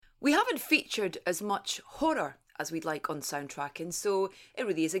We haven't featured as much horror as we'd like on Soundtracking, so it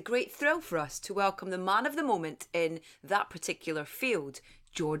really is a great thrill for us to welcome the man of the moment in that particular field,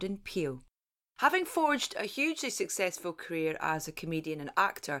 Jordan Peele. Having forged a hugely successful career as a comedian and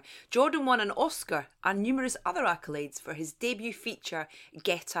actor, Jordan won an Oscar and numerous other accolades for his debut feature,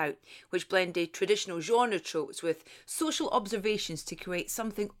 Get Out, which blended traditional genre tropes with social observations to create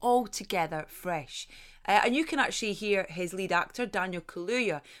something altogether fresh. And you can actually hear his lead actor, Daniel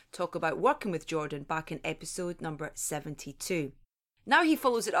Kaluuya, talk about working with Jordan back in episode number 72. Now he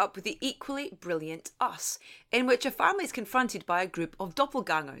follows it up with the equally brilliant Us, in which a family is confronted by a group of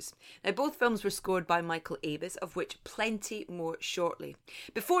doppelgängers. Now both films were scored by Michael Abels, of which plenty more shortly.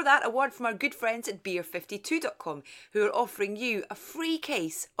 Before that, a word from our good friends at beer52.com, who are offering you a free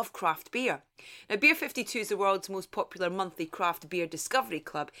case of craft beer. Now Beer52 is the world's most popular monthly craft beer discovery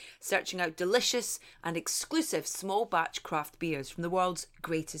club, searching out delicious and exclusive small batch craft beers from the world's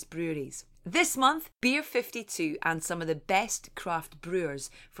greatest breweries. This month, Beer52 and some of the best craft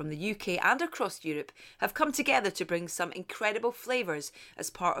brewers from the UK and across Europe have come together to bring some incredible flavours as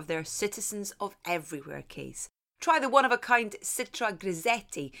part of their Citizens of Everywhere case. Try the one-of-a-kind Citra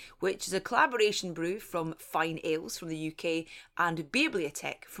Grisetti, which is a collaboration brew from Fine Ales from the UK and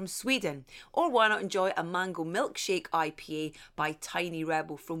Bibliotech from Sweden. Or why not enjoy a Mango Milkshake IPA by Tiny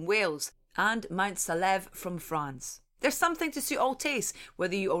Rebel from Wales and Mount Salève from France. There's something to suit all tastes,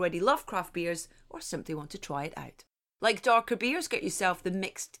 whether you already love craft beers or simply want to try it out. Like darker beers, get yourself the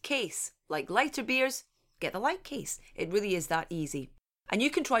mixed case. Like lighter beers, get the light case. It really is that easy. And you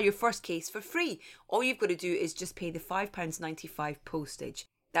can try your first case for free. All you've got to do is just pay the £5.95 postage.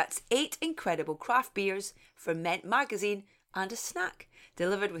 That's 8 incredible craft beers, Ferment magazine and a snack,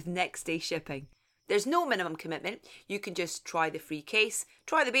 delivered with next day shipping. There's no minimum commitment. You can just try the free case,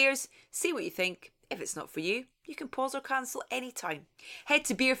 try the beers, see what you think. If it's not for you, you can pause or cancel anytime. Head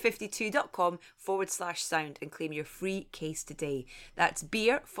to beer52.com/sound and claim your free case today. That's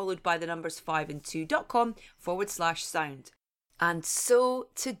beer followed by the numbers 5 and 2.com/sound. And so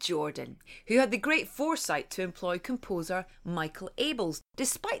to Jordan, who had the great foresight to employ composer Michael Abels,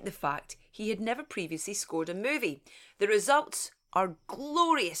 despite the fact he had never previously scored a movie. The results are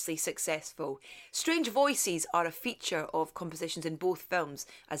gloriously successful. Strange voices are a feature of compositions in both films,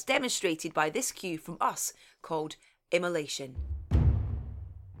 as demonstrated by this cue from Us called Immolation.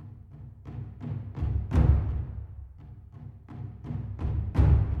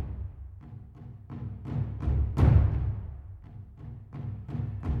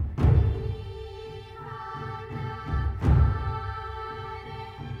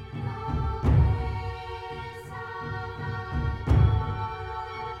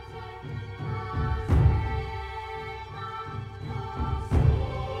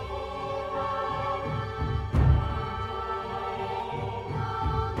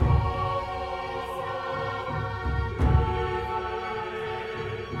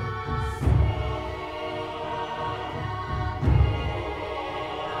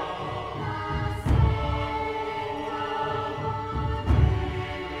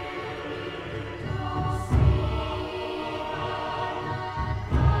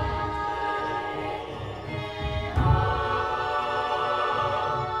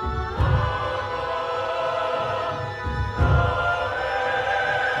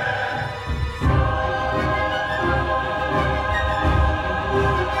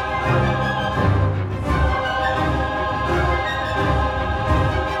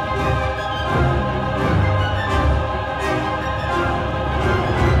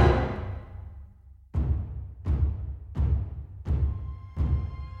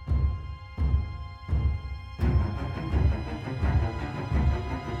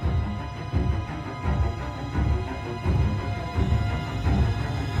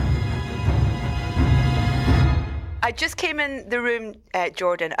 I just came in the room,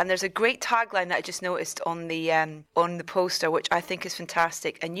 Jordan, and there's a great tagline that I just noticed on the poster, which I think is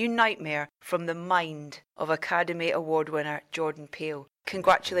fantastic. A new nightmare from the mind of Academy Award winner Jordan Peele.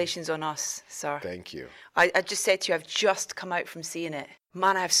 Congratulations on Us, sir. Thank you. I just said to you, I've just come out from seeing it.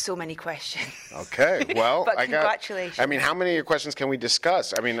 Man, I have so many questions. Okay, well, but congratulations. How many of your questions can we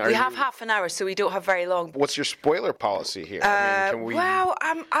discuss? We have half an hour, so we don't have very long. What's your spoiler policy here? Well,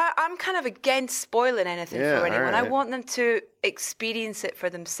 I'm kind of against spoiling anything for anyone. Right. I want them to experience it for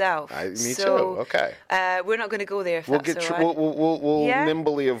themselves. Me too. Okay. We're not going to go there. If we'll that's all right. We'll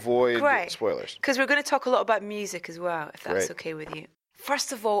nimbly avoid spoilers because we're going to talk a lot about music as well, if that's okay with you.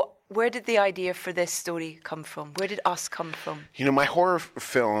 First of all, where did the idea for this story come from? Where did Us come from? My horror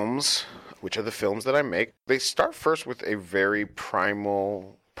films, which are the films that I make, they start first with a very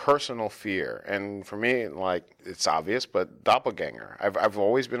primal personal fear. And for me, like, it's obvious, but doppelganger. I've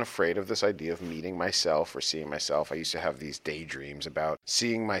always been afraid of this idea of meeting myself or seeing myself. I used to have these daydreams about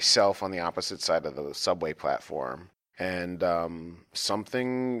seeing myself on the opposite side of the subway platform. And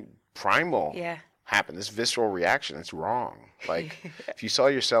something primal happened, this visceral reaction. It's wrong. Like, if you saw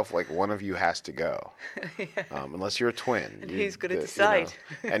yourself, like, one of you has to go, unless you're a twin. And who's going to decide?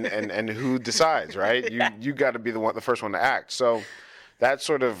 And who decides, right? You got to be the first one to act. So that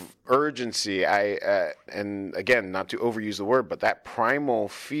sort of urgency, and again, not to overuse the word, but that primal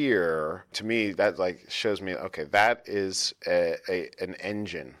fear, to me, that like shows me, okay, that is an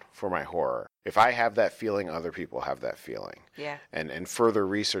engine for my horror. If I have that feeling, other people have that feeling. Yeah. And further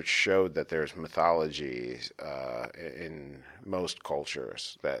research showed that there's mythology in most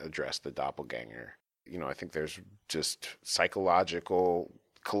cultures that address the doppelganger. You know, I think there's just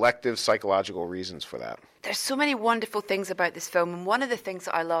collective psychological reasons for that. There's so many wonderful things about this film, and one of the things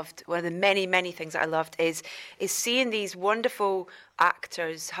that I loved, one of the many, many things that I loved is seeing these wonderful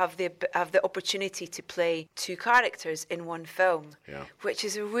actors have the opportunity to play two characters in one film, which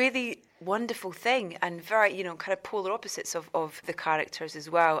is a really wonderful thing, and very, kind of polar opposites of the characters as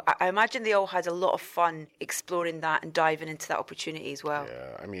well. I imagine they all had a lot of fun exploring that and diving into that opportunity as well.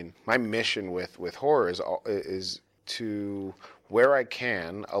 Yeah, I mean, my mission with horror is to, where I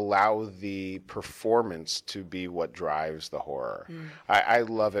can, allow the performance to be what drives the horror. I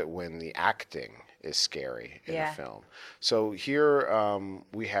love it when the acting is scary in a film. So here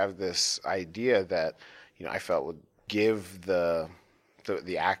we have this idea that, I felt would give the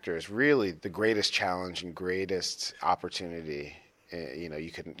actors really the greatest challenge and greatest opportunity you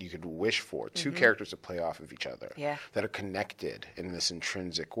could wish for. Two characters to play off of each other that are connected in this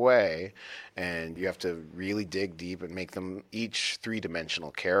intrinsic way, and you have to really dig deep and make them each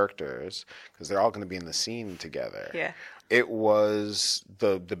three-dimensional characters because they're all going to be in the scene together. Yeah. It was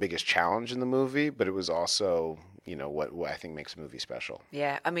the biggest challenge in the movie, but it was also what I think makes a movie special.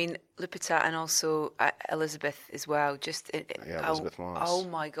 Yeah, I mean, Lupita and also Elizabeth as well. Elizabeth Moss. Oh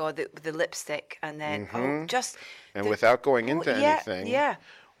my God, the lipstick, and then without going into anything,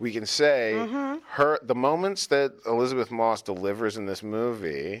 we can say the moments that Elizabeth Moss delivers in this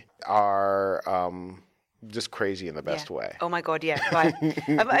movie are just crazy in the best way. Oh my God, yeah. Right.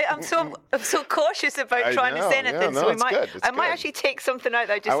 I'm so cautious about trying to say anything. So I might actually take something out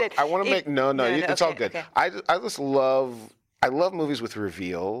that I just said. I want to make it's all good. Okay. I just love movies with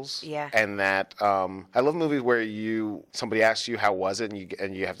reveals. Yeah. And that I love movies where somebody asks you how was it,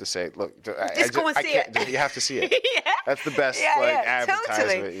 and you have to say, look, go and see it. You have to see it. Yeah. That's the best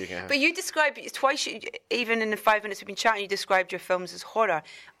advertisement you can have. But you described twice, even in the 5 minutes we've been chatting, you described your films as horror.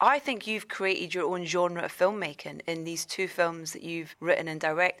 I think you've created your own genre of filmmaking in these two films that you've written and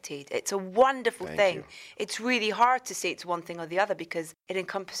directed. It's a wonderful thing. You. It's really hard to say it's one thing or the other because it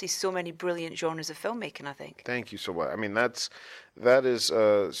encompasses so many brilliant genres of filmmaking, I think. Thank you so much. I mean, that is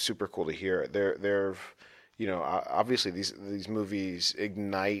super cool to hear. They're obviously these movies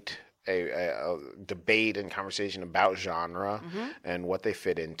ignite a debate and conversation about genre and what they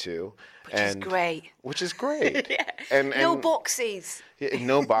fit into, which is great. Yeah. And no boxes.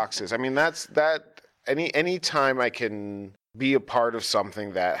 No boxes. I mean, that's any time I can be a part of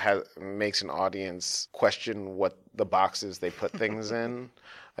something that makes an audience question what the boxes they put things in,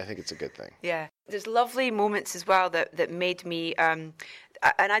 I think it's a good thing. Yeah. There's lovely moments as well that made me, and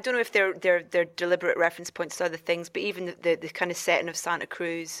I don't know if they're deliberate reference points to other things, but even the kind of setting of Santa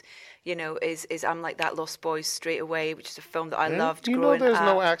Cruz, is I'm Like That Lost Boys straight away, which is a film that I loved growing up. There's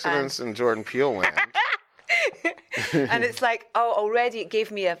no accidents in Jordan Peele land. And it's like, already it gave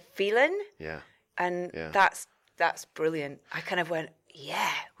me a feeling. Yeah. And that's brilliant. I kind of went,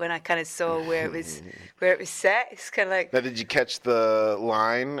 when I kind of saw where it was set. It's kind of like. Now, did you catch the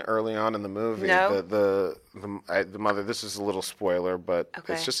line early on in the movie? No. The mother. This is a little spoiler, but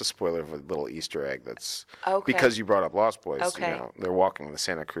it's just a spoiler of a little Easter egg. That's because you brought up Lost Boys. Okay. They're walking the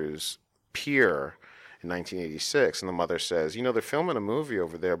Santa Cruz Pier in 1986, and the mother says, "They're filming a movie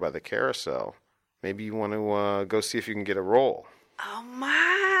over there by the carousel. Maybe you want to go see if you can get a role." Oh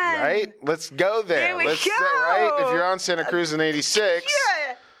man! Right? Let's go there. There we go. Right? If you're on Santa Cruz in '86,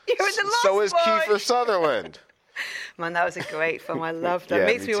 you're the Lost so is Boys. Kiefer Sutherland. Man, that was a great film. I loved that.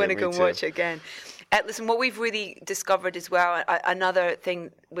 Makes me want to go and watch it again. Listen, what we've really discovered as well, another thing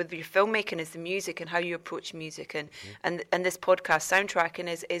with your filmmaking is the music and how you approach music, and this podcast soundtracking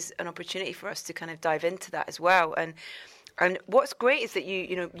is an opportunity for us to kind of dive into that as well. And what's great is that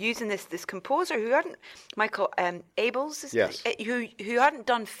you using this composer who hadn't, Michael Abels, who hadn't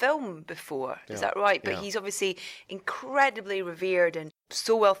done film before. Is that right? But he's obviously incredibly revered and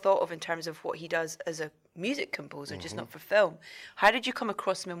so well thought of in terms of what he does as a music composer, just not for film. How did you come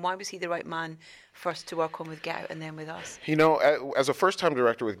across him, and why was he the right man first to work on with Get Out and then with us? You know, as a first-time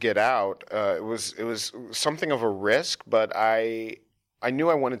director with Get Out, it was something of a risk, but I knew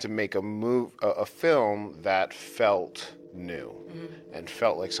I wanted to make a film that felt new and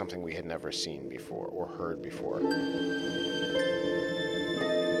felt like something we had never seen before or heard before.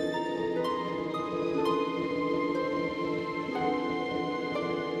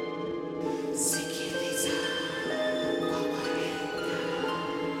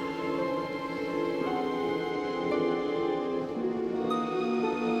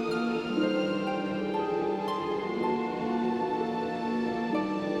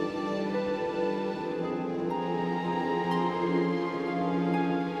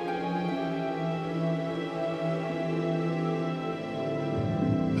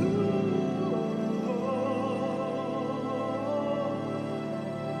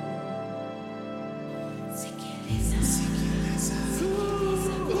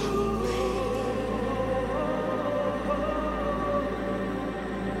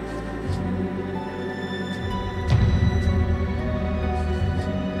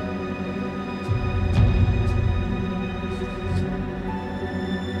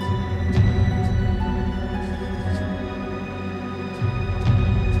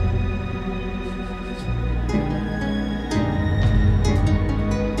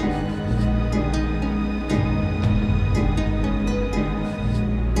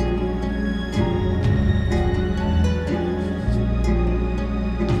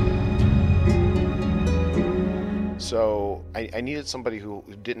 So I needed somebody who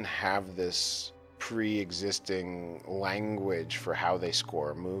didn't have this pre-existing language for how they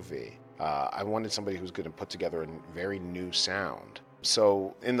score a movie. I wanted somebody who was going to put together a very new sound.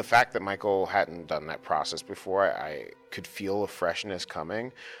 So in the fact that Michael hadn't done that process before, I could feel a freshness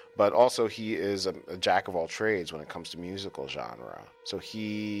coming, but also he is a jack of all trades when it comes to musical genre. So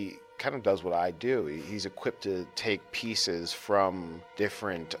he kind of does what I do. He's equipped to take pieces from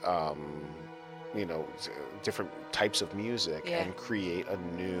different different types of music and create a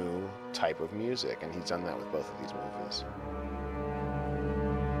new type of music. And he's done that with both of these movies.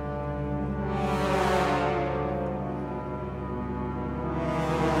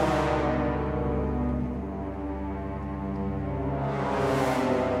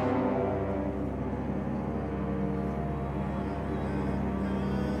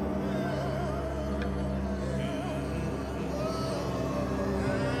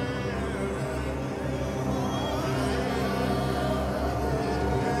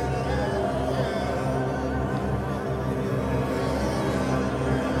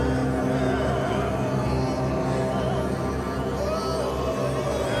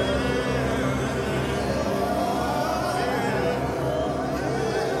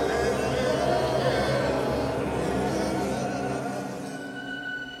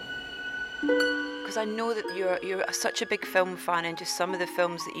 Because I know that you're such a big film fan, and just some of the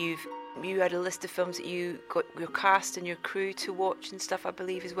films that you had a list of films that you got your cast and your crew to watch and stuff, I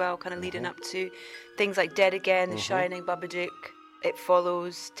believe, as well, kind of leading up to things like Dead Again, The Shining, Babadook, It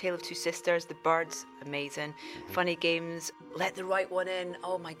Follows, Tale of Two Sisters, The Birds, amazing, Funny Games, Let the Right One In,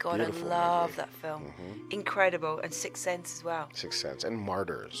 oh my God, beautiful, I love movie. That film, incredible, and Sixth Sense as well. Sixth Sense, and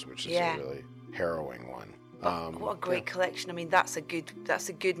Martyrs, which is a really harrowing one. What a great collection. I mean, that's a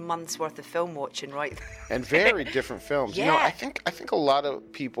good month's worth of film watching, right? And very different films. Yeah. You know, I think a lot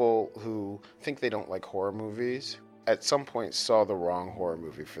of people who think they don't like horror movies at some point saw the wrong horror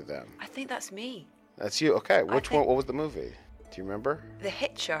movie for them. I think that's me. That's you. Okay. Which one? What was the movie? Do you remember? The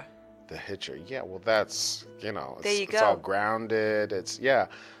Hitcher. The Hitcher. Yeah, well, that's, it's all grounded.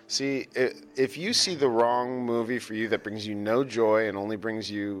 See, if you see the wrong movie for you that brings you no joy and only brings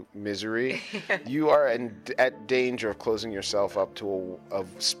you misery, you are at danger of closing yourself up to a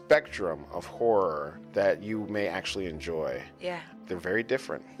spectrum of horror that you may actually enjoy. Yeah. They're very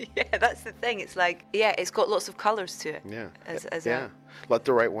different. Yeah, that's the thing. It's like, it's got lots of colours to it. Yeah. Let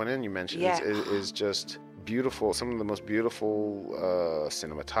the Right One In, you mentioned, is just beautiful. Some of the most beautiful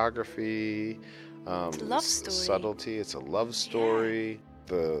cinematography. It's a love story. Subtlety. It's a love story.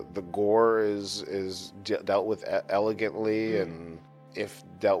 The gore is dealt with elegantly, and if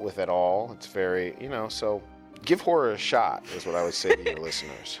dealt with at all, it's very, so give horror a shot is what I would say to your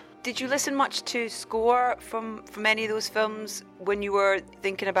listeners. Did you listen much to score from any of those films when you were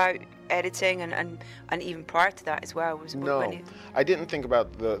thinking about editing and even prior to that as well? No, I didn't think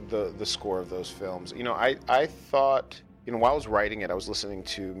about the score of those films. I thought, while I was writing it, I was listening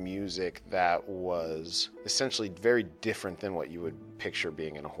to music that was essentially very different than what you would picture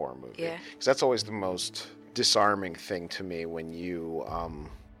being in a horror movie. Yeah. Because that's always the most disarming thing to me when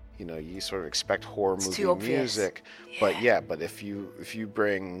you sort of expect horror It's movie too obvious. music, but if you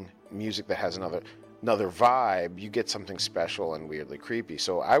bring music that has another vibe, you get something special and weirdly creepy.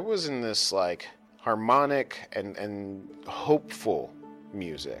 So I was in this like harmonic and hopeful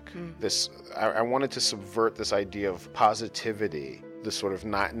music. I wanted to subvert this idea of positivity, this sort of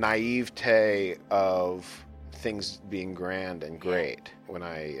naivete of things being grand and great when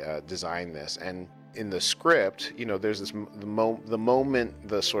I designed this. And in the script, there's this the moment,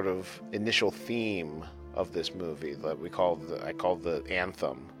 the sort of initial theme of this movie that I call the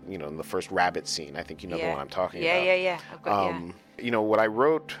anthem. In the first rabbit scene, I think the one I'm talking about. Yeah. I've got, What I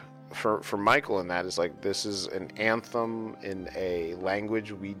wrote for Michael in that is like, this is an anthem in a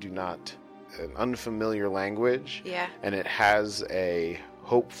language we do not, an unfamiliar language. Yeah. And it has a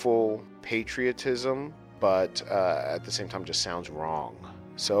hopeful patriotism, but at the same time just sounds wrong.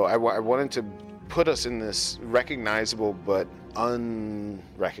 So I wanted to put us in this recognizable but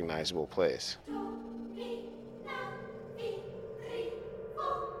unrecognizable place.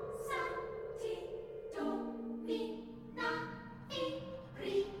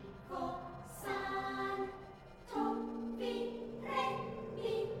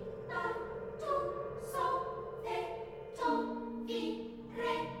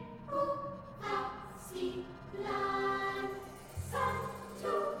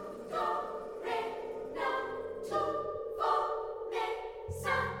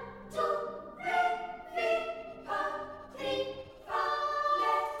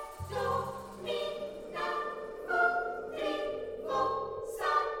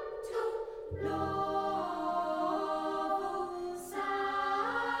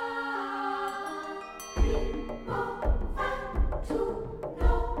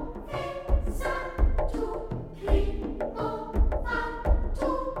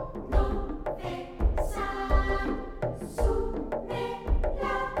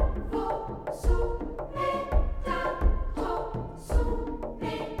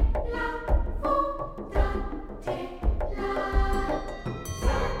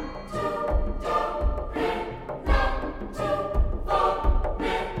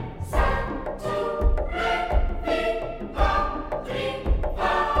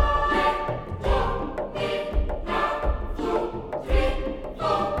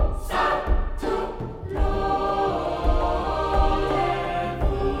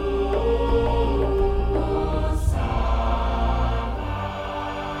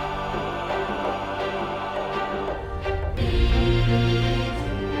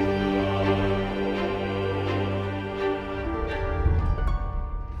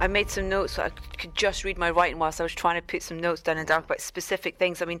 I made some notes so I could just read my writing whilst I was trying to put some notes down and down about specific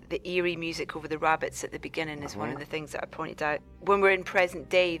things. I mean, the eerie music over the rabbits at the beginning is one of the things that I pointed out. When we're in present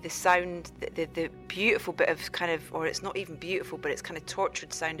day, the sound, the beautiful bit of kind of, or it's not even beautiful, but it's kind of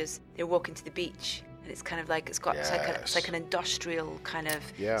tortured sound as they're walking to the beach. And it's kind of like, it's like an industrial kind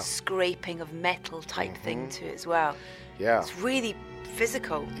of scraping of metal type thing to it as well. Yeah. It's really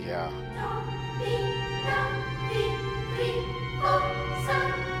physical. Yeah.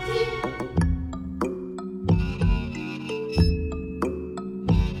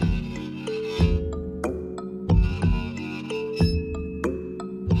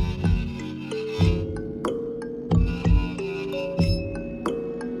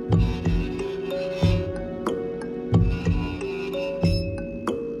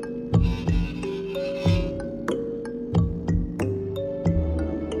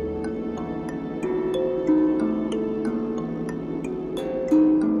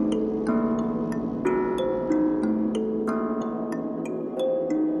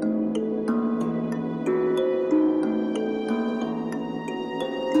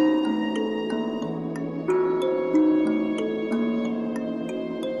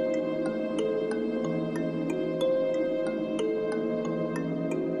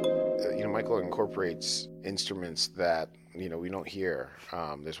 Michael incorporates instruments that we don't hear.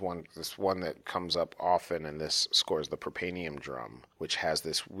 There's one that comes up often in this score is the propanum drum, which has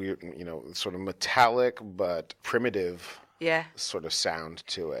this weird, sort of metallic but primitive sort of sound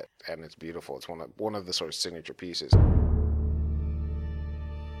to it, and it's beautiful. It's one of the sort of signature pieces.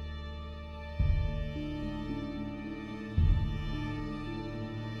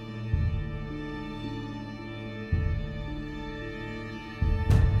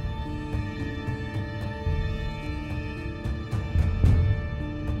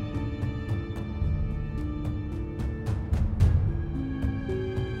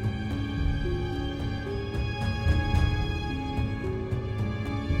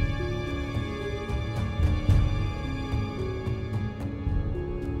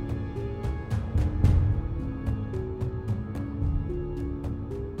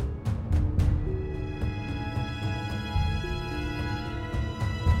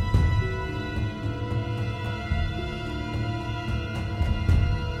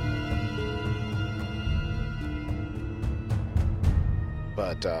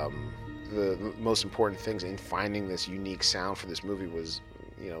 But the most important things in finding this unique sound for this movie was,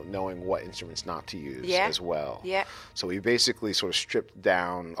 knowing what instruments not to use as well. Yeah. So we basically sort of stripped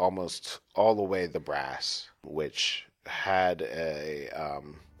down almost all the way the brass, which had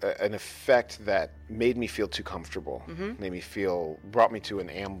an effect that made me feel too comfortable, brought me to an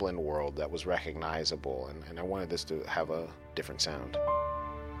Amblin world that was recognizable, and I wanted this to have a different sound.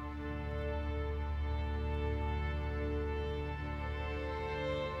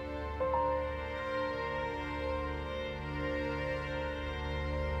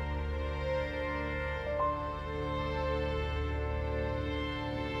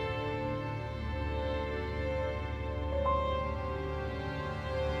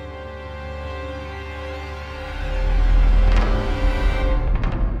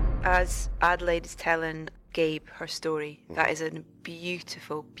 As Adelaide is telling Gabe her story, that is a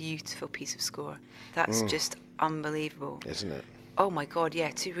beautiful, beautiful piece of score. That's just unbelievable. Isn't it? Oh my God, yeah,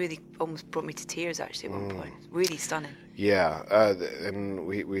 it really almost brought me to tears actually at one point. Really stunning. Yeah, and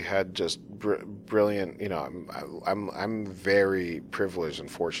we had just brilliant. I'm very privileged and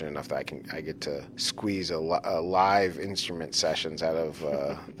fortunate enough that I get to squeeze a live instrument sessions out of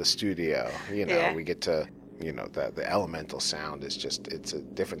the studio. We get to. The elemental sound is it's a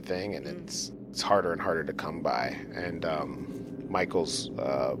different thing, and it's harder and harder to come by. And Michael's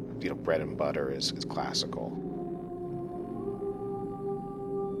bread and butter is classical.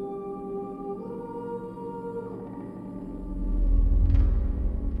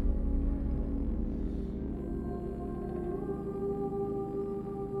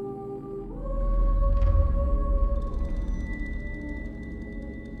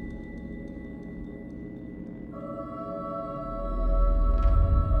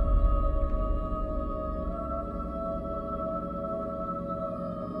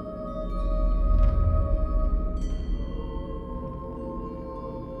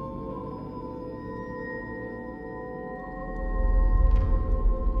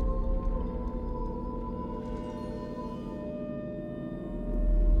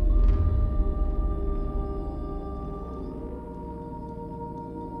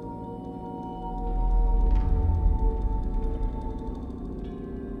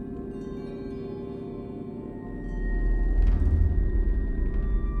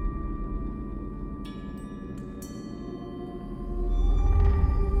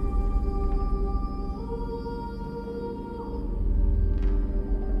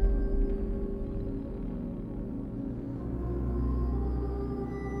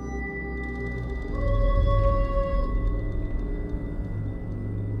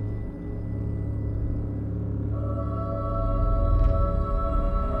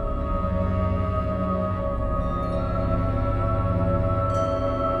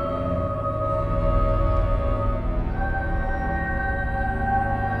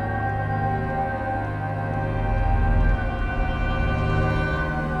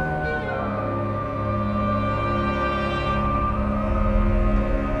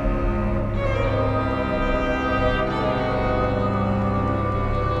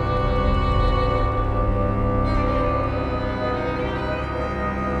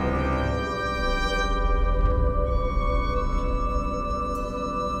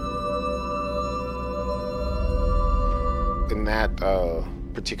 In that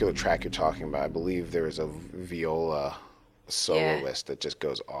particular track you're talking about, I believe there is a viola soloist that just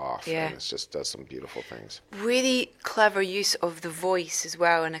goes off and it just does some beautiful things. Really clever use of the voice as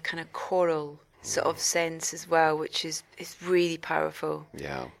well, in a kind of choral sort of sense as well, which is really powerful.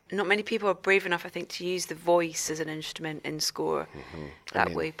 Yeah. Not many people are brave enough, I think, to use the voice as an instrument in score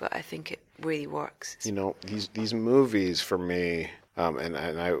that way, but I think it really works. These movies for me, and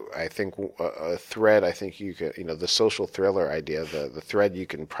I think a thread, I think you could, the social thriller idea, the thread you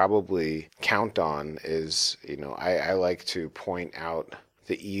can probably count on is, I like to point out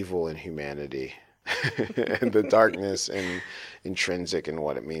the evil in humanity and the darkness and intrinsic in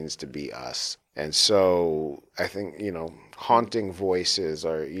what it means to be us. And so I think, haunting voices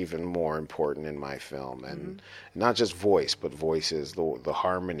are even more important in my film, and not just voice, but voices, the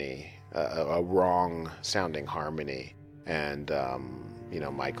harmony, a wrong sounding harmony. And,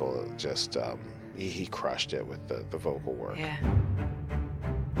 Michael just, he crushed it with the vocal work. Yeah.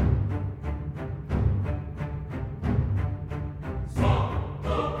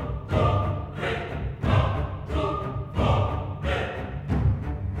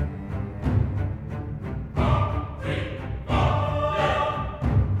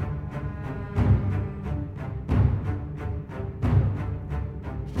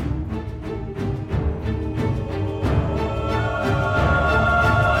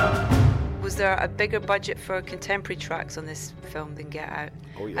 there a bigger budget for contemporary tracks on this film than Get Out?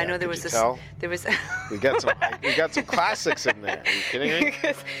 Oh yeah. I know there Could was you tell? There was. we got some classics in there. Are you kidding me?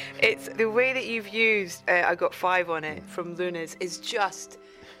 Because it's the way that you've used. I got 5 on it from Luna's. Is just.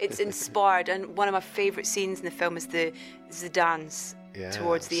 It's inspired, and one of my favourite scenes in the film is the dance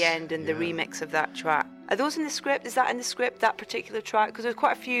towards the end and the remix of that track. Are those in the script? Is that in the script, that particular track? Because there's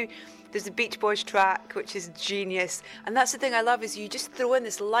quite a few. There's the Beach Boys track, which is genius, and that's the thing I love is you just throw in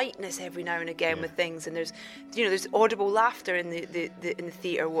this lightness every now and again with things, and there's audible laughter in the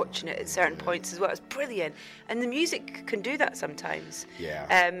theatre watching it at certain points as well. It's brilliant, and the music can do that sometimes.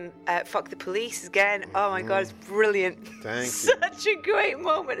 Fuck the Police again. Oh my God, it's brilliant. Thank you. Such a great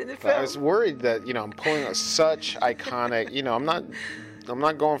moment in the film. I was worried that I'm pulling a such iconic. I'm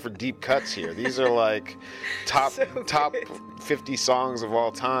not going for deep cuts here. These are like top 50 songs of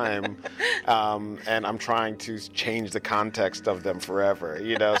all time, and I'm trying to change the context of them forever.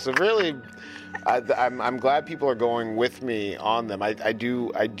 So really, I'm glad people are going with me on them. I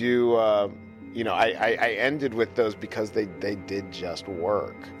ended with those because they did just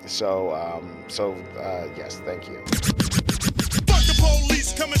work. So yes, thank you. Fuck the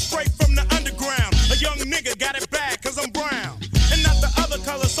police coming straight from the underground. A young nigga got it bad 'cause I'm brown. And not the other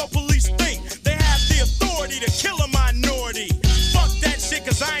color, so police think they have the authority to kill a minority. Fuck that shit,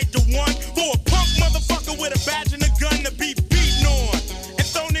 'cause I ain't the one for a punk motherfucker with a badge and a gun to be beaten on and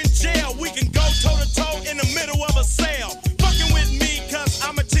thrown in jail. We can go toe to toe in the middle of a sale. Fucking with me 'cause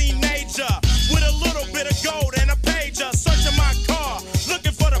I'm a teenager with a little bit of gold and a pager. Searching my car,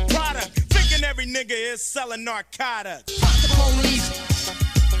 looking for the product, thinking every nigga is selling narcotics. Fuck the police.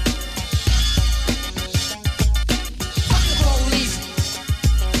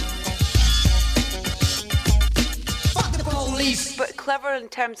 But clever in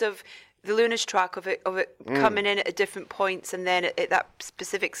terms of the Luna's track of it coming in at different points, and then at that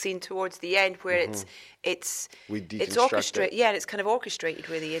specific scene towards the end where it's orchestrated. Yeah, and it's kind of orchestrated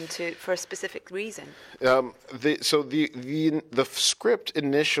really for a specific reason. The script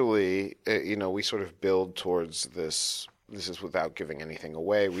initially, we sort of build towards this. This is without giving anything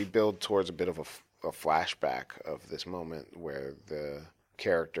away. We build towards a bit of a flashback of this moment where the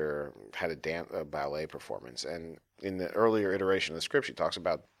character had a ballet performance, and in the earlier iteration of the script, she talks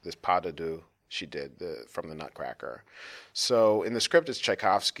about this pas de deux she did from the Nutcracker. So in the script, it's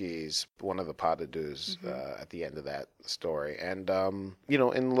Tchaikovsky's one of the pas de deux at the end of that story. And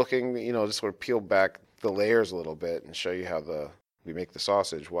in looking, to sort of peel back the layers a little bit and show you how we make the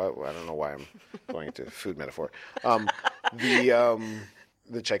sausage. I don't know why I'm going into food metaphor.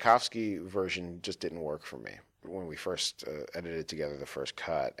 The Tchaikovsky version just didn't work for me when we first edited together the first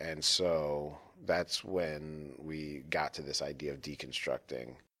cut, and so that's when we got to this idea of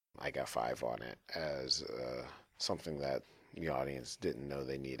deconstructing. I got 5 on it as something that the audience didn't know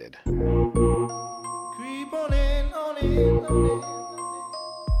they needed. Creep on in, on in, on in.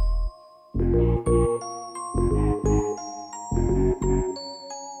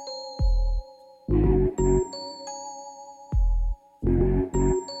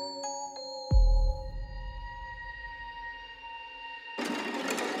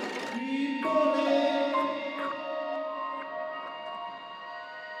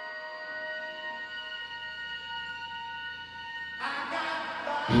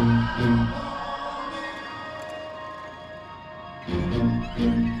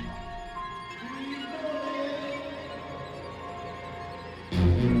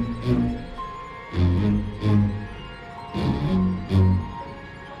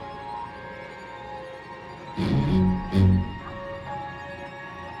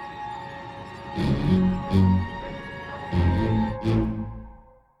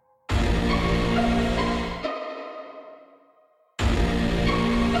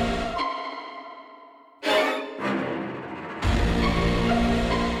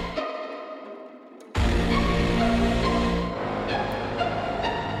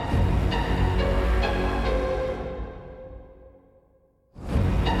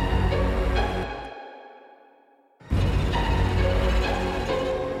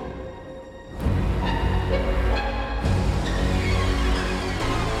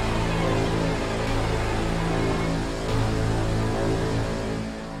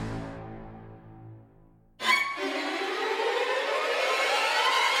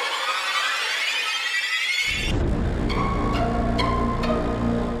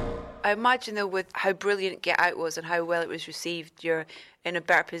 I imagine, though, with how brilliant Get Out was and how well it was received, you're in a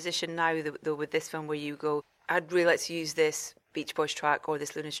better position now, though, with this film where you go, I'd really like to use this Beach Boys track or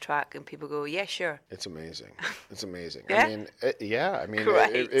this Luna's track, and people go, yeah, sure. It's amazing. It's amazing. Yeah? I mean, it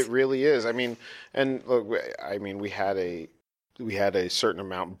Great. really is. I mean, and look, I mean, we had a we had a certain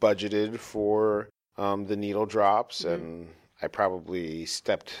amount budgeted for the needle drops, and I probably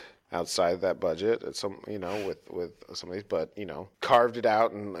stepped outside that budget at some, with some of these, but, carved it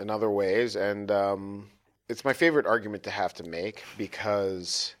out in other ways. And it's my favorite argument to have to make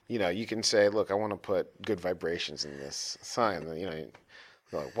because, you can say, look, I want to put Good Vibrations in this song. And, you're like,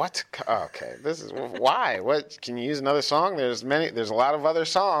 what? Okay, this is why? What? Can you use another song? There's a lot of other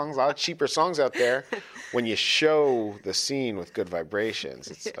songs, a lot of cheaper songs out there. When you show the scene with Good Vibrations,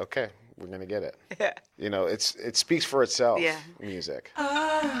 it's okay. We're gonna get it. Yeah. It speaks for itself. Yeah. Music.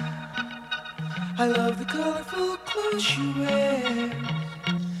 I love the colorful clothes she wears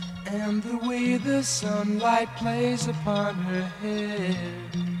and the way the sunlight plays upon her hair.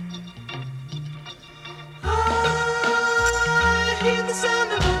 I hear the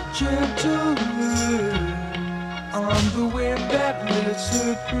sound of a gentle word on the wind that lifts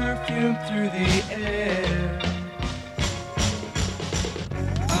her perfume through the air.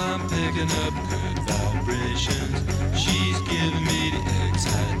 I'm picking up good vibrations. She's giving me the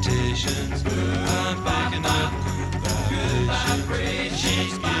excitations. I'm picking up good vibrations.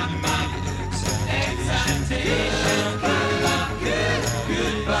 She's giving me the excitations.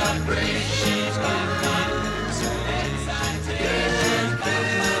 Good vibrations. She's giving me the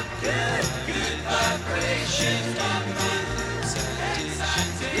excitations. Good vibrations.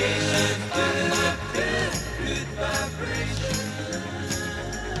 Good vibrations.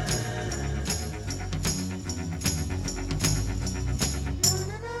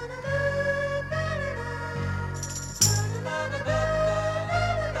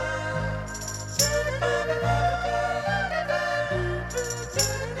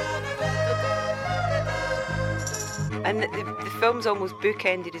 And the film's almost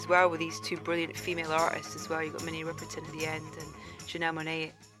bookended as well with these two brilliant female artists as well. You've got Minnie Riperton at the end and Janelle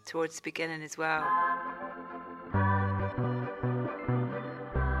Monáe towards the beginning as well.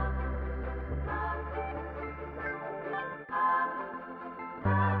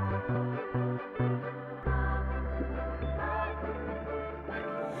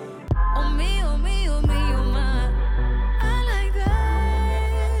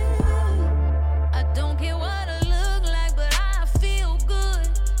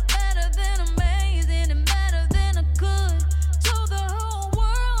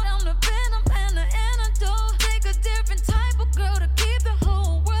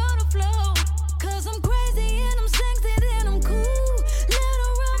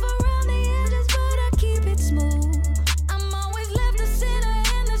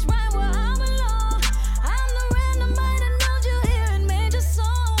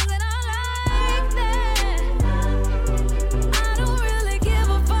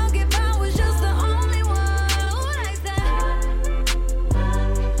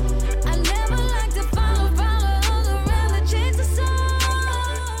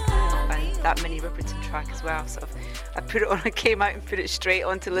 Put it on, I came out and put it straight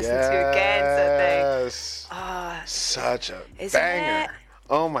on to listen to again. Yes. Such a banger. It?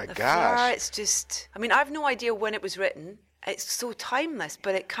 Oh my gosh. It's just, I've no idea when it was written. It's so timeless,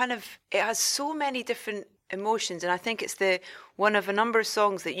 but it has so many different emotions. And I think it's one of a number of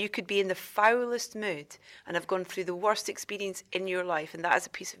songs that you could be in the foulest mood and have gone through the worst experience in your life. And that is a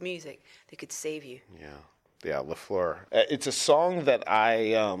piece of music that could save you. Yeah, La Fleur. It's a song that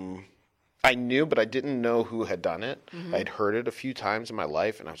I knew, but I didn't know who had done it. Mm-hmm. I'd heard it a few times in my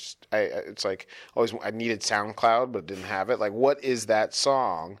life, and it's like always I needed SoundCloud, but didn't have it. Like, what is that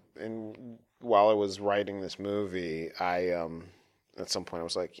song? And while I was writing this movie, I at some point I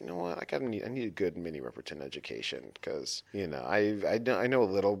was like, you know what, I need a good Minnie Riperton education because I know a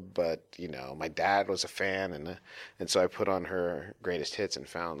little, but my dad was a fan, and so I put on her greatest hits and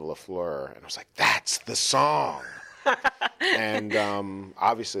found La Fleur, and I was like, that's the song. And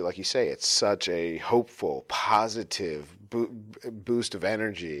obviously, like you say, it's such a hopeful, positive boost of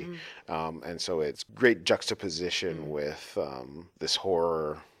energy. And so it's great juxtaposition with this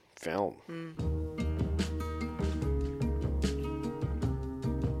horror film.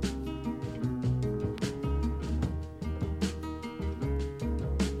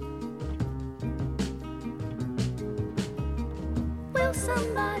 Will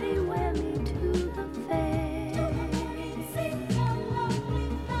somebody wear me to the fair?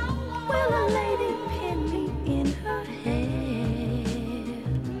 Will a lady pin me in her hair?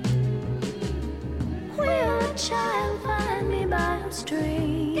 Will a child find me by a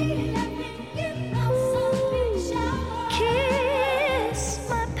string? Kiss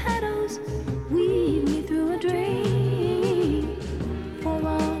my petals, weave me through a dream. For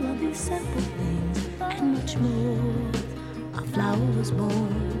all of these simple things and much more, a flower was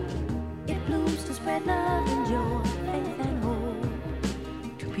born. It blooms to spread love and joy, faith and hope.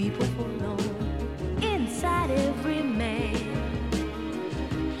 people forlorn. Inside every man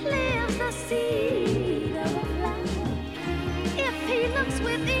lives the seed of a flower. If he looks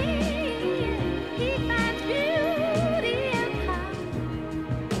within, he finds beauty and power.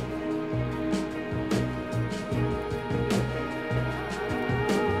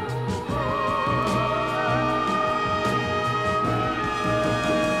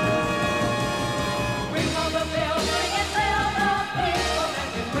 Ring on the bell, ring and tell the people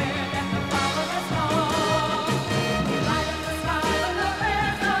everywhere that the flower has come. Light up the sky with the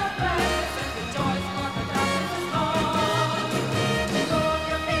prayers of gladness and rejoice for the darkness is gone. Go up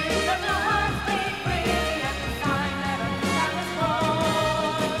your feet and your hearts beat freely at the sign that a new time has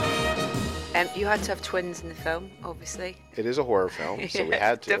come. You had to have twins in the film, obviously. It is a horror film, so we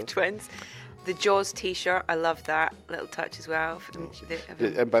had To have to. twins. The Jaws T-shirt, I love that little touch as well.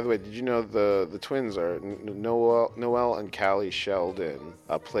 And by the way, did you know the twins are Noel and Callie Sheldon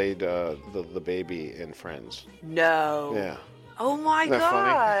played the baby in Friends? No. Yeah. Oh my Isn't that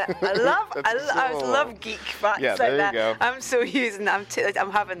god! funny? I love, That's I so- love geek facts Yeah, like there you that. go. I'm so using that.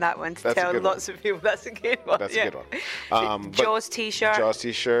 I'm having that one to That's a tell good lots of people. That's a good one. That's yeah. a good one. But Jaws T-shirt. Jaws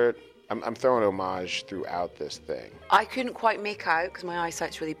T-shirt. I'm throwing homage throughout this thing. I couldn't quite make out because my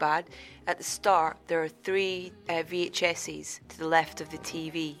eyesight's really bad. At the start, there are 3 VHSs to the left of the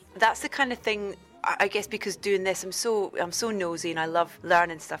TV. That's the kind of thing. I guess because doing this, I'm so nosy and I love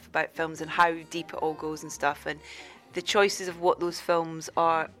learning stuff about films and how deep it all goes and stuff. And the choices of what those films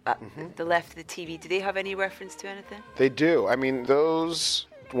are at the left of the TV. Do they have any reference to anything? They do. I mean, those.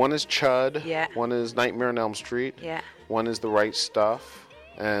 One is Chud. Yeah. One is Nightmare on Elm Street. Yeah. One is The Right Stuff.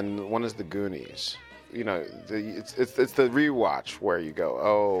 And one is The Goonies. You know, it's the rewatch where you go,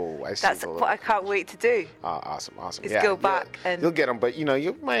 oh, I see. That's what I can't wait to do. Awesome. Is go back and- you'll get them, but you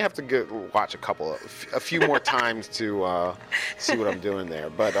might have to watch a few more times to see what I'm doing there.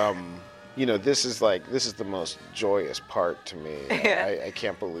 But this is the most joyous part to me. Yeah. I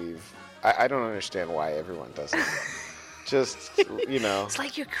can't believe. I don't understand why everyone does it. Just It's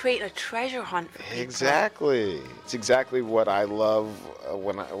like you're creating a treasure hunt for people. Exactly. It's exactly what I love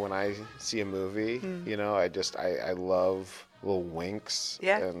when I see a movie. I love little winks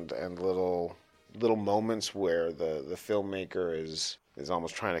and little moments where the filmmaker is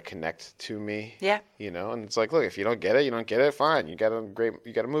almost trying to connect to me. Yeah. And it's like, look, if you don't get it, fine. You got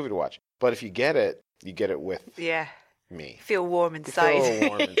a movie to watch. But if you get it with me. Feel warm inside. Feel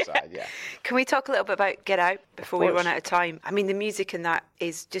warm inside, yeah. Can we talk a little bit about Get Out before we course. run out of time? I mean, the music in that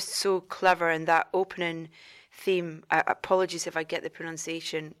is just so clever, and that opening theme, apologies if I get the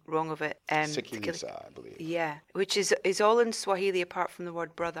pronunciation wrong of it. Sikilisa, I believe. Yeah, which is all in Swahili apart from the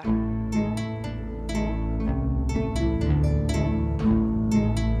word brother.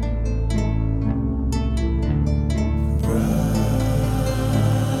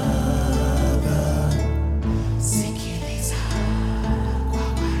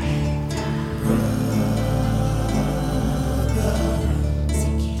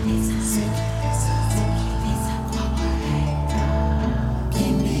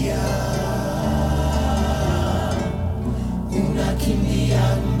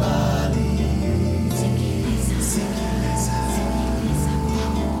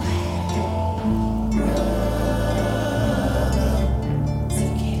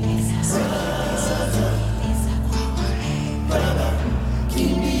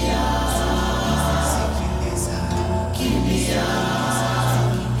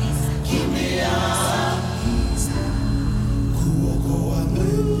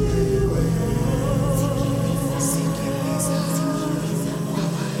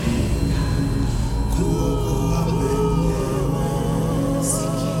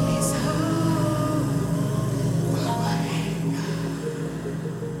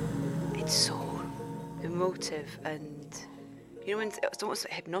 And it's almost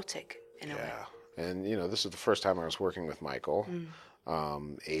hypnotic in a way. Yeah, and this is the first time I was working with Michael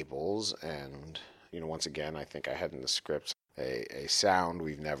Abels, and once again, I think I had in the script a sound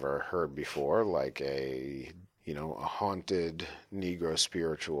we've never heard before, like a haunted Negro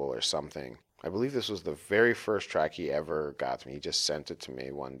spiritual or something. I believe this was the very first track he ever got to me. He just sent it to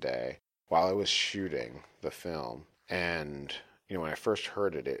me one day while I was shooting the film, and when I first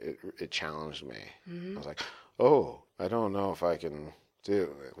heard it, it challenged me. I was like, oh, I don't know if I can do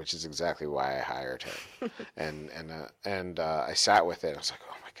it, which is exactly why I hired him. and I sat with it. I was like,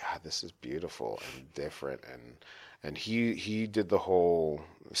 oh my God, this is beautiful and different. And he did the whole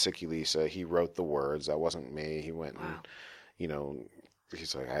Sikilisa. He wrote the words. That wasn't me. He went and,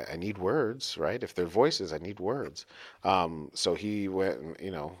 he's like, I need words, right? If they're voices, I need words. So he went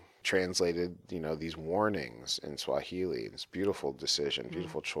and, translated, these warnings in Swahili. It's beautiful decision,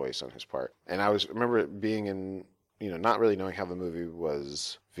 beautiful choice on his part. And I remember being in, not really knowing how the movie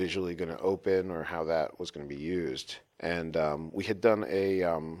was visually going to open or how that was going to be used. And we had done a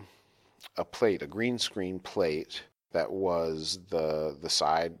plate, a green screen plate that was the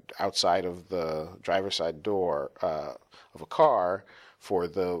side outside of the driver's side door of a car for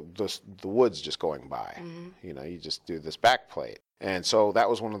the woods just going by. You just do this back plate. And so that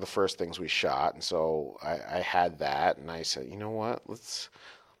was one of the first things we shot. And so I had that, and I said, you know what, let's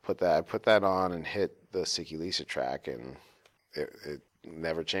put that on and hit the Sikilisa track, and it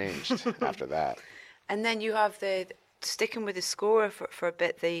never changed after that. And then you have sticking with the score for a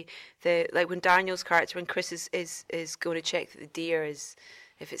bit, the like when Daniel's character, when Chris is going to check that the deer is,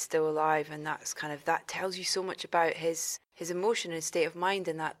 if it's still alive, and that's that tells you so much about his emotion and his state of mind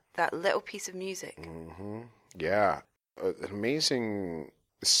in that little piece of music. Mm-hmm. Yeah, an amazing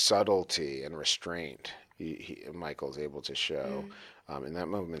subtlety and restraint Michael's able to show in that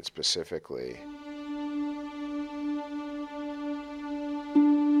moment specifically.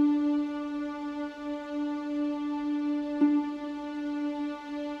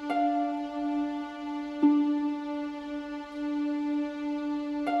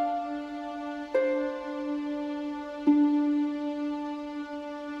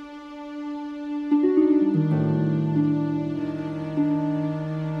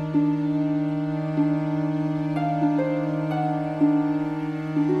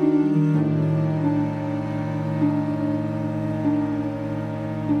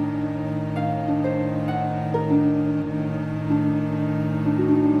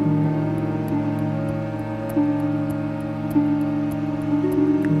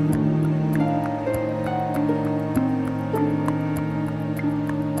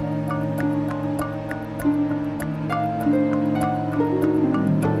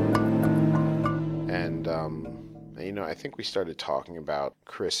 I think we started talking about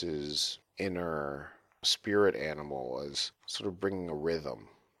Chris's inner spirit animal as sort of bringing a rhythm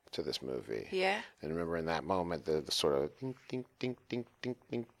to this movie. Yeah. And remember in that moment, the sort of ding, ding, ding, ding, ding,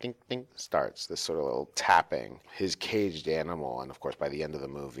 ding, ding, ding starts, this sort of little tapping. His caged animal, and of course by the end of the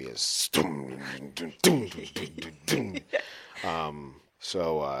movie is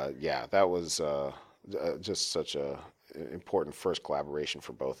yeah, that was just such a important first collaboration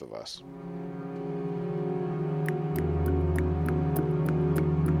for both of us.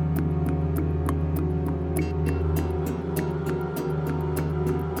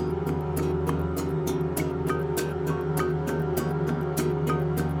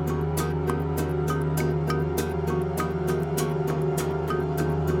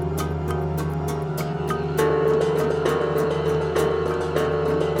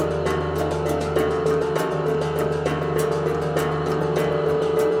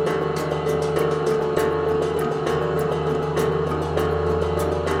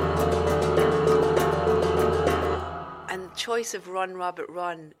 Choice of Run Rabbit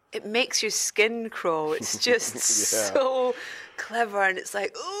Run, it makes your skin crawl. It's just so clever, and it's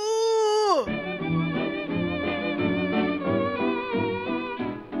like, ooh.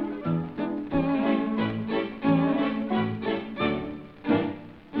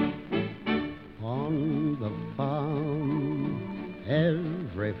 On the farm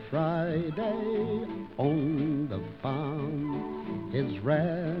every Friday, on the farm is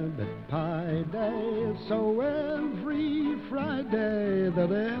rabbit pie day, so every Friday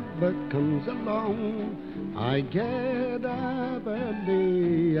that ever comes along, I get up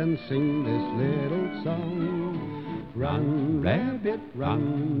early and sing this little song. Run, rabbit,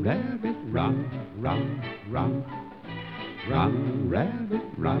 run, rabbit, run, run, run. Run, rabbit,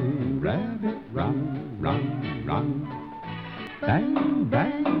 run, rabbit, run, run, run. Bang,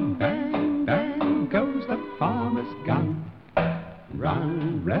 bang, bang, bang goes the farmer's gun.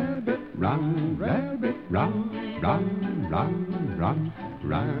 Run, rabbit, run, rabbit, run, run, run, run.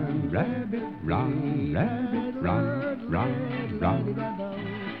 Run, rabbit, run, rabbit, run, run, run.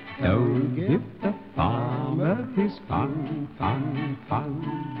 Don't give the farmer his fun, fun, fun.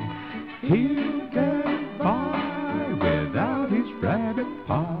 He'll get by without his rabbit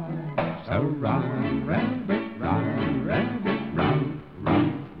pie. So run, rabbit, run, rabbit, run,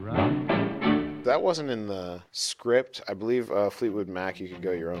 run, run. That wasn't in the script. I believe Fleetwood Mac, You Could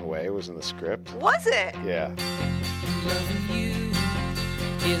Go Your Own Way was in the script. Was it? Yeah. Loving you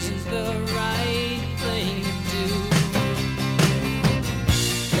isn't the right thing to do.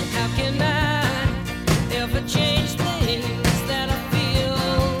 And how can I ever change things that I feel?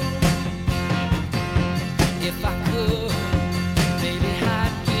 If I could, baby,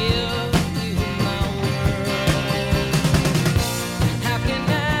 I'd give you my world. How can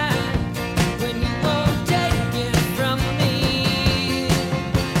I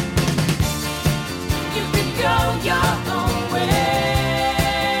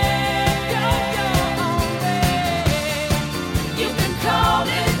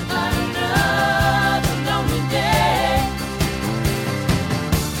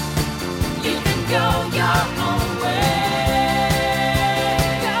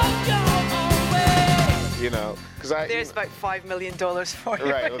There's about $5 million for you.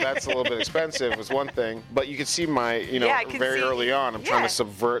 Right, well, that's a little bit expensive was one thing, but you can see my, Yeah, I can very see- early on, I'm trying yeah. to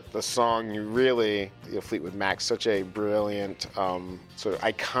subvert the song. Fleetwood Mac's such a brilliant, sort of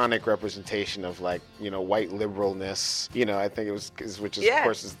iconic representation of white liberalness. I think it was, which is Yeah. of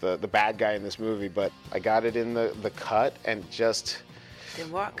course is the bad guy in this movie. But I got it in the cut and just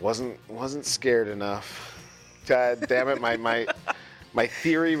Didn't work. wasn't scared enough. God damn it, my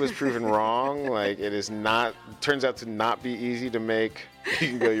theory was proven wrong. Like turns out to not be easy to make. You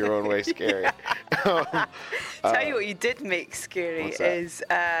can go your own way scary. Tell you what you did make scary What's that? is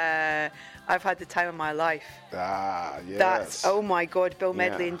I've had the time of my life. Yes. That's, oh my God, Bill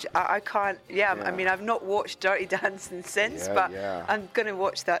Medley. Yeah. And I can't, I Yeah. mean, I've not watched Dirty Dancing since, Yeah, but yeah. I'm going to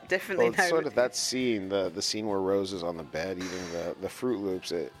watch that differently Well, it's now. sort of that scene, the scene where Rose is on the bed eating the Fruit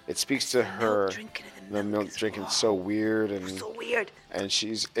Loops. It speaks to her. drinking of the The milk milk is- drinking is so weird and so weird. and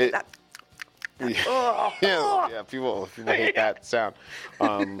she's That, oh, yeah, people hate that sound.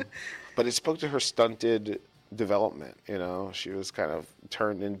 But it spoke to her stunted development. She was kind of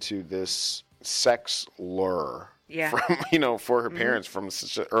turned into this sex lure. Yeah. From for her parents from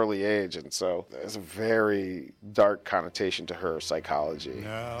such an early age, and so there's a very dark connotation to her psychology.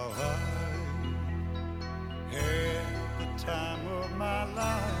 Now I had the time of my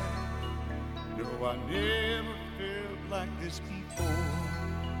life. No, I never felt like this before.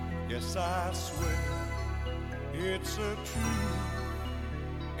 Yes, I swear it's a truth,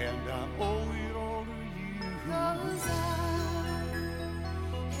 and I owe it all to you. 'Cause I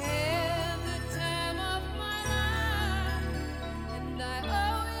had the time of my life, and I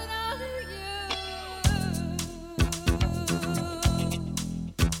owe it all to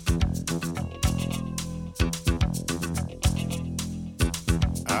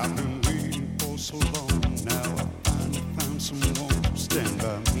I've been waiting for so long. Now I finally found someone to stand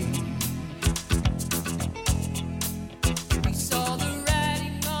by me. We saw the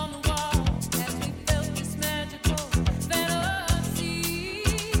writing on the wall as we felt this magical fantasy.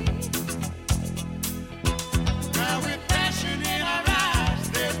 Now with passion in our eyes,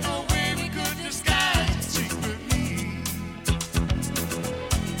 there's no way we could disguise it secretly.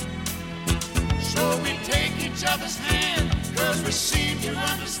 So we take each other's hand, 'cause we seem to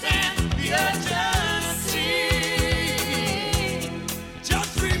understand the urgency.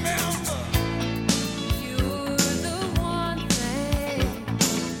 Just remember, You're the one thing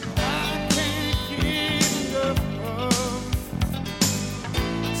I can't get enough of.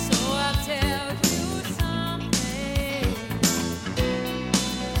 So I'll tell you something.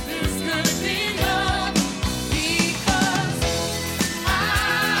 There's gonna be love, Because I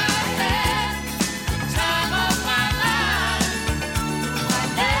had the time of my life. I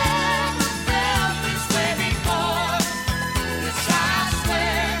never felt this way before. yes, I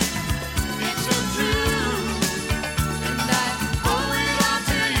swear it's a truth, And I owe it all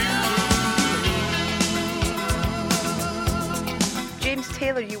to you. James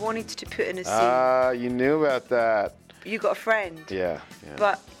Taylor, you wanted to put in a scene. You knew about that. You got a friend. Yeah.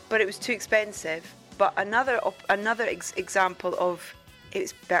 But it was too expensive. But another example of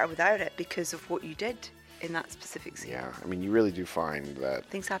it's better without it because of what you did in that specific scene. Yeah. I mean, you really do find that.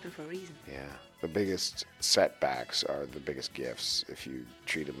 Things happen for a reason. Yeah. The biggest setbacks are the biggest gifts if you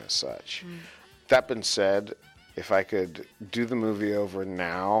treat them as such. That being said, if I could do the movie over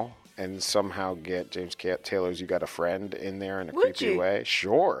now and somehow get James Taylor's "You Got a Friend" in there in a Would creepy you? way,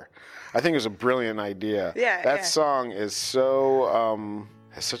 sure. I think it was a brilliant idea. Yeah, That yeah. song is so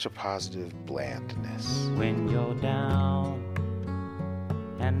has such a positive blandness. When you're down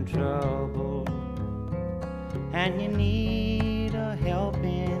and troubled and you need a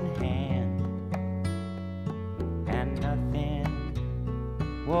helping hand and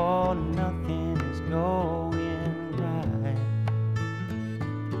nothing is going right.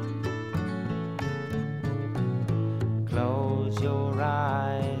 Close your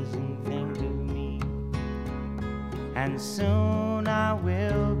eyes and think of me, and soon I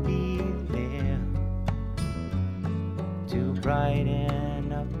will be there to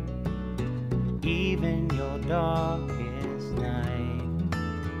brighten up even your darkest night.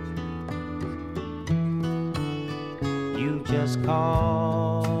 You just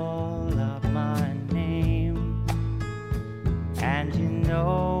call up my name, and you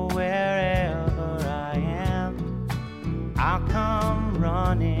know wherever I am, I'll come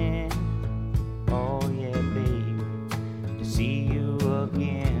running. Oh yeah, babe, to see you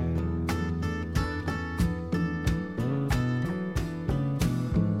again.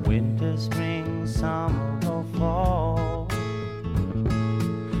 Winter, spring, summer, or fall,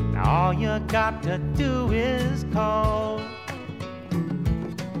 now all you got to do is call,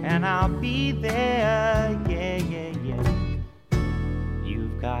 and and I'll be there. Yeah, yeah, yeah.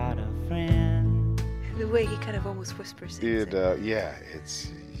 You've got a friend. The way he kind of almost whispers it. Yeah,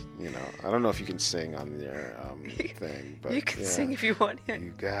 it's, I don't know if you can sing on your thing, but You can yeah. sing if you want. Yeah.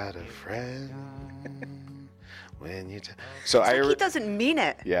 You got a friend when you. So It's like he doesn't mean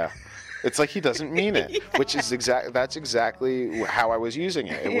it. Yeah. It's like he doesn't mean it, which is that's exactly how I was using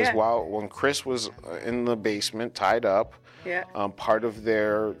it. It was when Chris was in the basement tied up. Yeah. Part of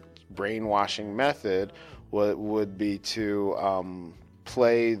their brainwashing method would be to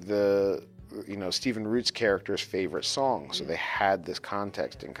play the Stephen Root's character's favorite song. So they had this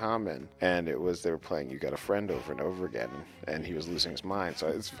context in common, and they were playing "You Got a Friend" over and over again, and he was losing his mind.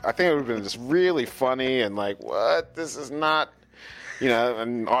 So I think it would have been just really funny and like, what? This is not.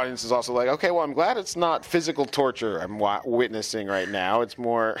 And the audience is also like, okay, well, I'm glad it's not physical torture I'm witnessing right now. It's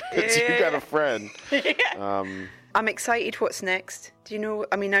more, You Got a Friend. I'm excited. What's next? Do you know?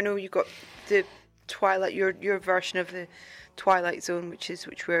 I mean, I know you got the Twilight, your version of the Twilight Zone, which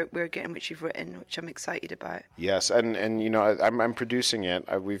we're getting, which you've written, which I'm excited about. Yes, and I'm producing it.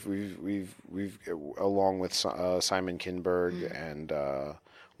 We've along with Simon Kinberg and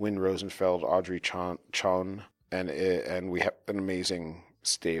Wynn Rosenfeld, Audrey Chon. And we have an amazing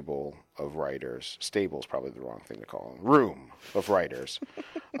stable of writers. Stable's probably the wrong thing to call them. Room of writers,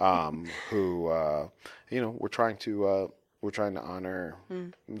 who we're trying to honor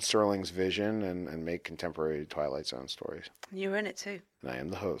Serling's vision and make contemporary Twilight Zone stories. You're in it too. And I am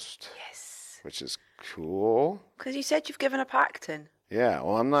the host. Yes. Which is cool. Because you said you've given up acting. Yeah.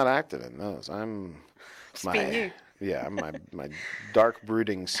 Well, I'm not acting in those. I'm being you. Yeah, my dark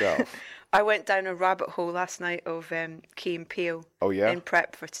brooding self. I went down a rabbit hole last night of Key and Peele. Oh yeah. In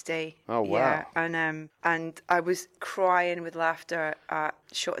prep for today. Oh wow. Yeah, and I was crying with laughter at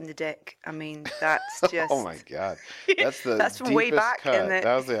Shot in the Dick. I mean, that's just. Oh my God, that's the that's from way back cut. in the.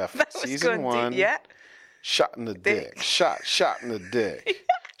 That was season 1. Yeah. Shot in the dick. Shot in the dick.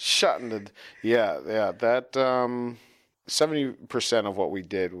 Shot in the. Yeah. That 70% of what we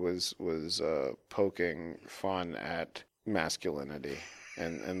did was poking fun at masculinity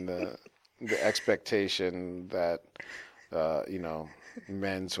and the expectation that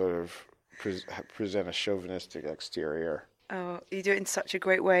men sort of present a chauvinistic exterior. Oh, you do it in such a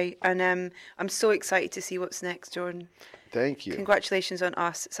great way, and I'm so excited to see what's next, Jordan. Thank you. Congratulations on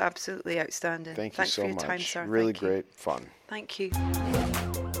Us. It's absolutely outstanding. Thanks so for your much. time, sir. Really Thank you. great fun. Thank you.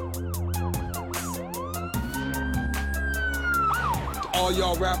 All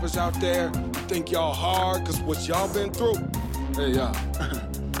y'all rappers out there, think y'all hard cause what y'all been through? Hey,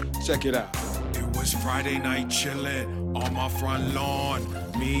 check it out. It was Friday night chillin' on my front lawn.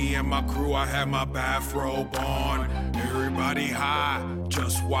 Me and my crew, I had my bathrobe on. Everybody high,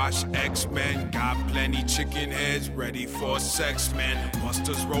 just watch X-Men. Got plenty chicken heads ready for sex, man.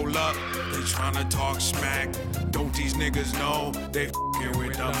 Busters roll up, they tryna talk smack. Don't these niggas know they f***ing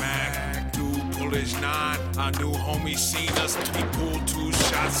with the Mac? Dude pull his 9, our new homie seen us. He pulled 2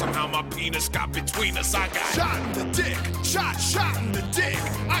 shots, somehow my penis got between us. I got shot in the dick, shot in the dick.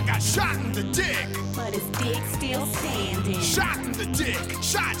 I got shot in the dick, but his dick still standing. Shot in the dick,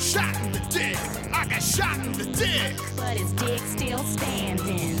 shot in the dick. I got shot in the dick, but his dick still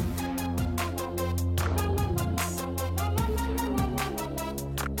standing.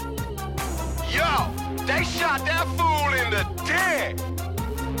 Yo, they shot that fool in the dick.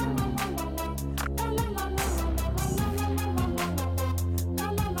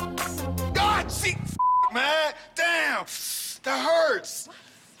 God, see, man, damn, that hurts.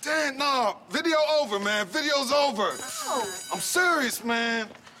 Damn, no, video over, man, video's over. I'm serious, man.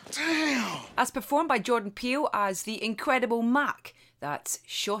 Damn. As performed by Jordan Peele as the Incredible Mac. That's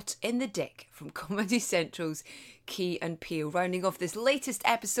Shot in the Dick from Comedy Central's Key and Peele, rounding off this latest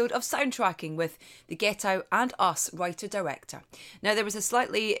episode of Soundtracking with the Get Out and Us writer-director. Now, there was a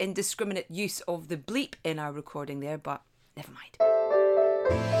slightly indiscriminate use of the bleep in our recording there, but never mind.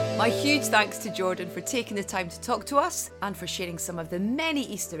 My huge thanks to Jordan for taking the time to talk to us and for sharing some of the many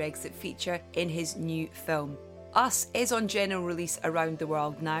Easter eggs that feature in his new film. Us is on general release around the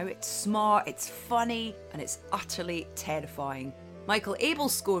world now. It's smart, it's funny, and it's utterly terrifying. Michael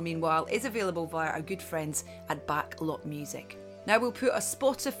Abels' score, meanwhile, is available via our good friends at Backlot Music. Now, we'll put a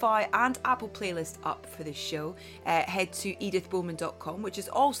Spotify and Apple playlist up for this show. Head to edithbowman.com, which is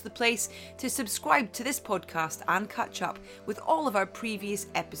also the place to subscribe to this podcast and catch up with all of our previous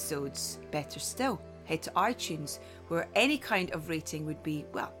episodes. Better still, head to iTunes, where any kind of rating would be,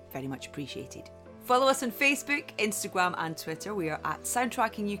 well, very much appreciated. Follow us on Facebook, Instagram and Twitter. We are at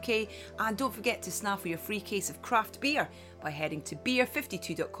Soundtracking UK. And don't forget to snaffle your free case of craft beer by heading to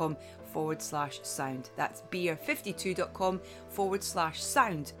beer52.com/sound. That's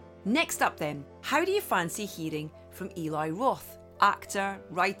beer52.com/sound. Next up then, how do you fancy hearing from Eli Roth? Actor,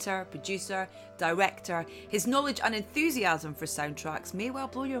 writer, producer, director, his knowledge and enthusiasm for soundtracks may well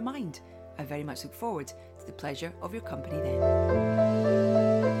blow your mind. I very much look forward to the pleasure of your company then.